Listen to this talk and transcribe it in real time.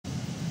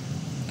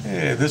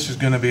Hey, this is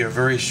going to be a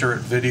very short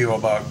video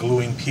about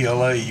gluing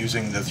PLA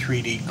using the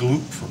 3D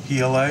Gloop for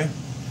PLA.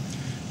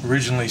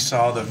 Originally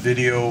saw the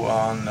video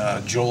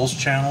on Joel's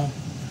channel,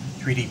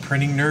 3D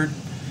Printing Nerd,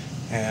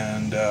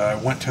 and I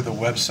went to the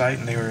website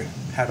and they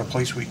had a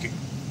place where you could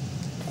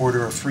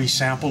order a free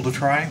sample to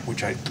try,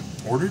 which I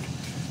ordered,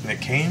 and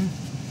it came.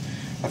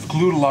 I've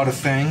glued a lot of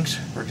things.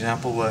 For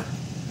example,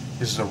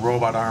 this is a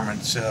robot arm.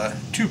 It's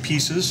 2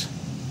 pieces.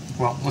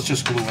 Well, let's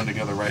just glue them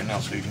together right now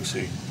so you can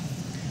see.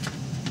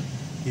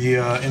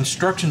 The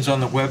instructions on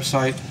the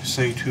website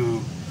say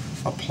to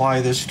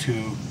apply this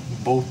to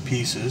both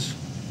pieces,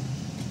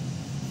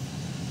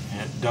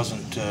 and it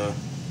doesn't,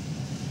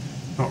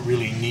 don't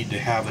really need to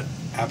have it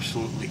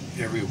absolutely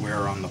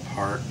everywhere on the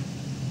part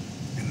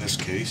in this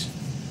case,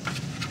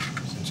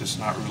 since it's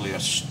not really a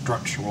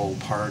structural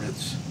part.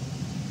 It's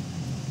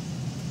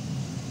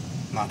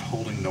not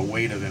holding the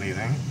weight of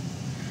anything.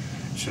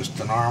 It's just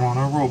an arm on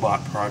a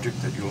robot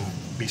project that you'll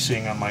be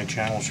seeing on my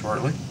channel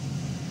shortly.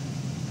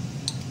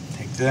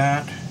 Take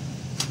that,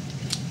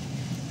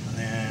 and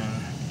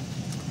then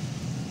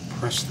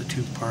press the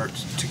 2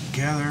 parts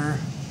together.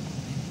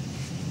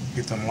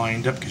 Get them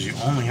lined up because you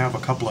only have a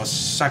couple of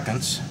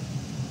seconds.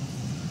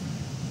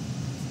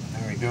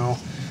 There we go.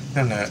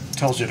 Then it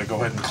tells you to go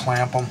ahead and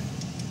clamp them,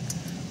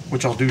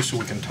 which I'll do so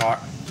we can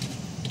talk.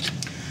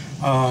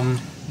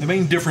 The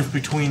main difference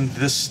between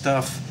this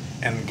stuff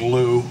and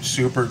glue,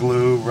 super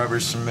glue, rubber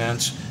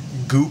cements,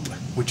 Goop,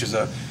 which is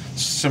a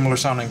similar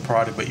sounding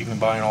product but you can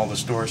buy in all the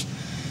stores,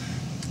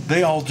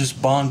 they all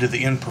just bond to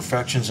the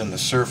imperfections in the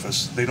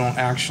surface. They don't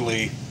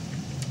actually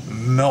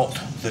melt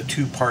the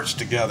 2 parts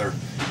together.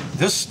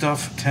 This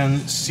stuff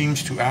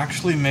seems to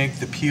actually make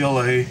the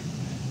PLA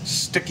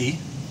sticky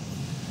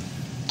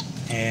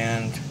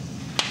and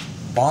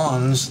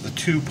bonds the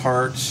 2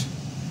 parts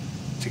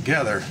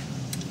together.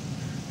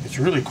 It's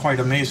really quite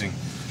amazing.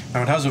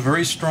 Now, it has a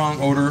very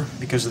strong odor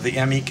because of the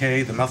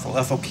MEK, the methyl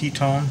ethyl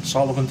ketone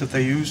solvent that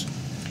they use.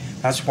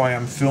 That's why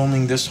I'm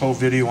filming this whole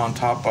video on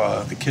top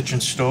of the kitchen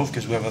stove,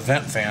 because we have a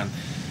vent fan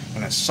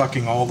and it's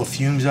sucking all the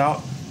fumes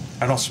out.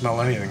 I don't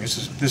smell anything.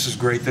 This is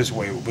great this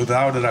way.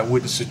 Without it, I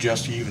wouldn't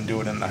suggest you even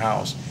do it in the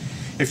house.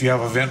 If you have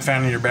a vent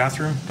fan in your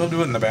bathroom, don't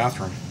do it in the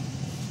bathroom.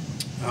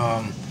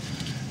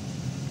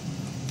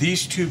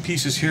 These 2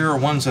 pieces here are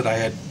ones that I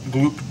had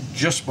glooped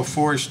just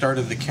before I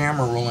started the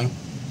camera rolling,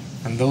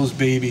 and those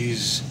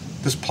babies,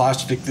 this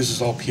plastic, this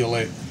is all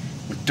PLA,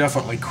 would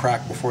definitely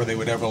crack before they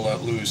would ever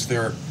let loose.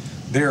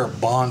 They're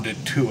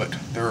bonded to it.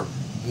 They're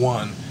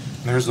one.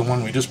 And there's the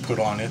one we just put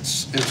on.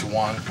 It's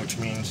one, which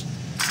means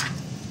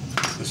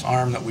this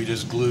arm that we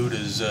just glued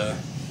is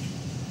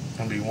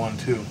going to be one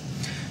too.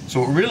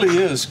 So it really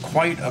is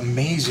quite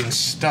amazing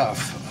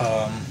stuff.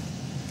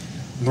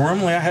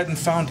 Normally I hadn't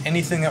found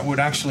anything that would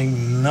actually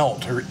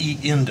melt or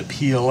eat into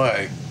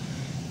PLA.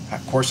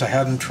 Of course, I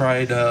hadn't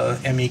tried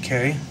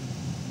MEK,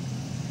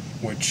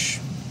 which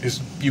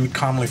is, you would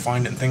commonly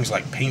find in things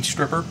like paint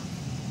stripper.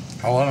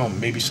 I don't know,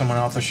 maybe someone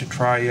out there should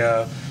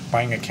try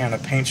buying a can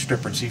of paint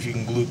stripper and see if you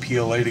can glue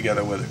PLA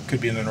together with it.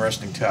 Could be an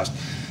interesting test.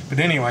 But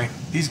anyway,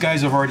 these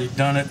guys have already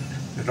done it.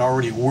 It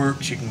already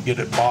works. You can get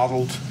it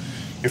bottled.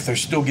 If they're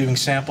still giving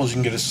samples, you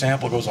can get a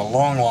sample. It goes a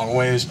long, long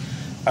ways.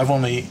 I'm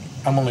only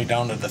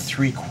down to the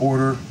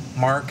 3/4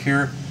 mark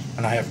here,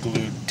 and I have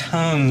glued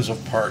tons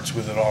of parts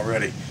with it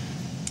already,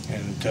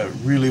 and it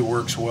really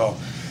works well.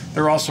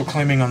 They're also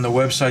claiming on the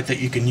website that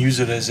you can use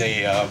it as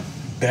a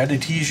bed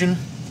adhesion,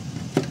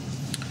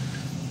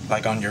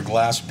 like on your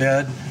glass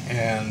bed,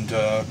 and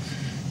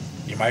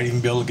you might even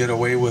be able to get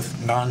away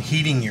with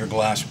non-heating your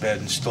glass bed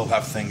and still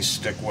have things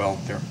stick well.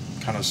 They're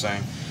kind of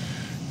saying.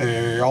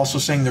 They're also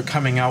saying they're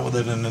coming out with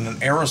it in an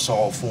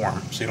aerosol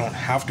form, so you don't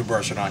have to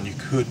brush it on. You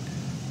could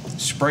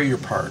spray your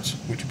parts,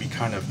 which would be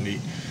kind of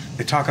neat.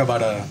 They talk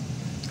about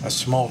a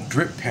small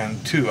drip pen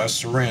too, a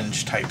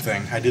syringe type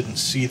thing. I didn't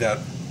see that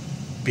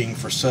being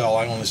for sale.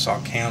 I only saw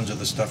cans of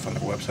the stuff on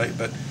their website,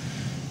 but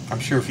I'm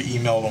sure if you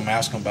email them,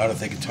 ask them about it,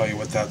 they can tell you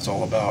what that's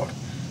all about.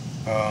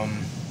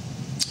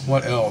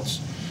 What else?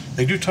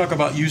 They do talk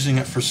about using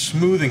it for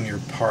smoothing your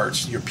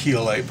parts, your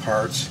PLA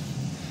parts,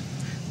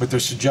 but they're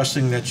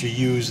suggesting that you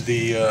use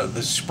the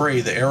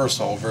spray, the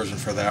aerosol version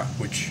for that,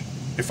 which,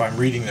 if I'm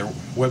reading their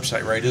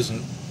website right,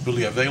 isn't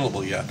really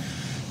available yet.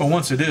 But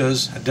once it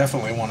is, I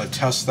definitely want to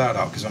test that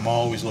out, because I'm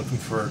always looking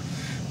for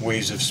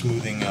ways of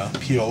smoothing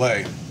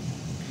PLA.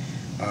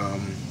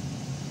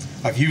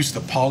 I've used the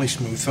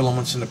Polysmooth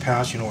filaments in the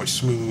past, you know, which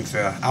smooth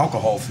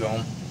alcohol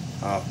film,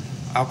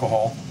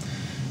 alcohol,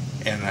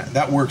 and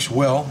that works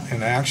well.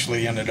 And I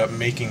actually ended up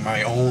making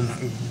my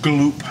own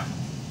Gloop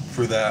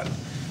for that,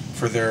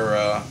 for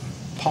their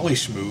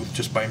Polysmooth,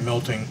 just by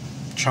melting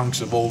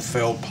chunks of old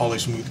failed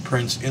Polysmooth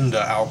prints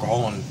into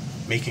alcohol and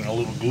making a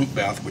little Gloop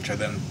bath, which I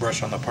then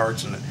brush on the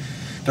parts, and it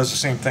does the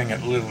same thing.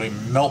 It literally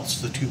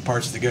melts the 2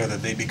 parts together.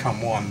 They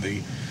become one.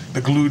 The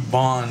glued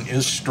bond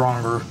is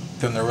stronger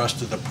than the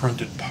rest of the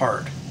printed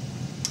part.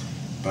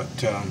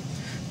 But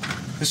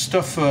this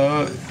stuff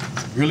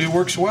really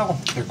works well.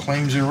 Their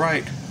claims are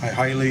right. I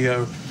highly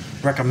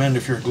recommend,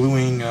 if you're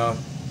gluing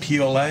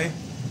PLA,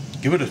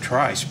 give it a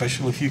try,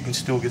 especially if you can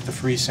still get the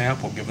free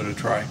sample. Give it a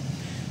try.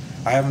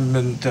 I haven't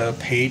been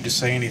paid to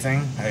say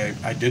anything.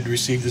 I did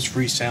receive this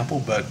free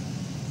sample, but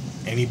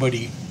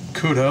anybody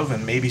could have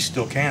and maybe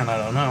still can. I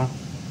don't know.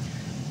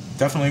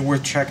 Definitely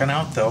worth checking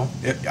out, though.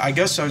 I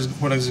guess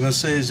what I was going to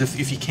say is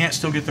if you can't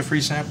still get the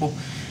free sample,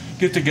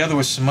 get together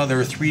with some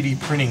other 3D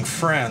printing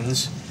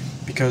friends,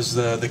 because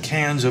the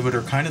cans of it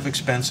are kind of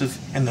expensive,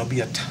 and there'll be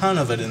a ton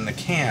of it in the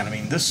can. I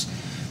mean, this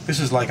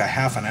is like a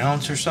half an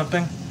ounce or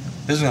something.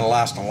 This is going to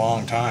last a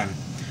long time.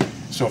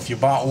 So if you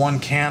bought one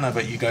can of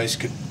it, you guys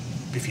could,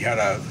 if you had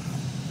a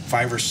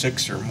 5 or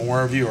 6 or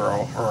more of you,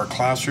 or a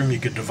classroom, you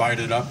could divide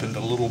it up into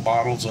little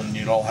bottles, and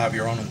you'd all have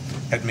your own, and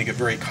that'd make it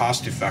very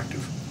cost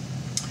effective.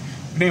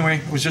 But anyway,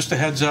 it was just a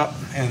heads up,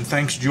 and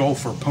thanks, Joel,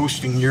 for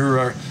posting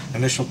your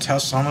initial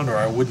tests on it, or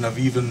I wouldn't have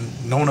even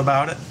known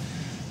about it.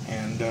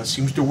 And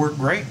seems to work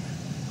great.